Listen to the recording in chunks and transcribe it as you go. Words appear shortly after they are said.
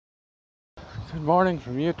Good morning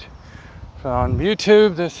from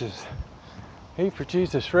YouTube. This is Eat for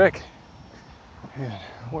Jesus Rick, and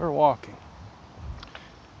we're walking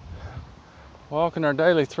our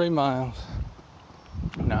daily 3 miles.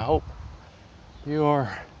 And I hope you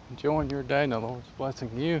are enjoying your day and the Lord's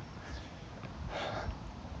blessing you.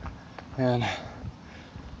 And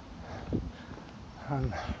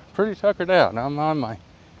I'm pretty tuckered out. I'm on I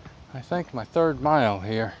think my 3rd mile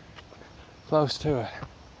here, close to it.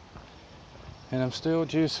 And I'm still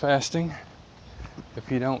juice fasting, if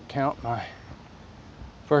you don't count my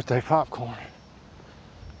birthday popcorn.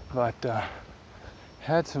 But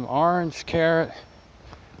had some orange, carrot,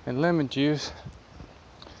 and lemon juice.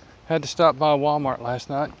 Had to stop by Walmart last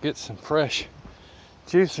night, get some fresh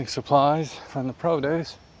juicing supplies from the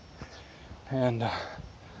produce. And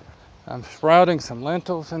I'm sprouting some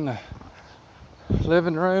lentils in the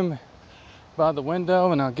living room by the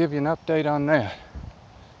window, and I'll give you an update on that.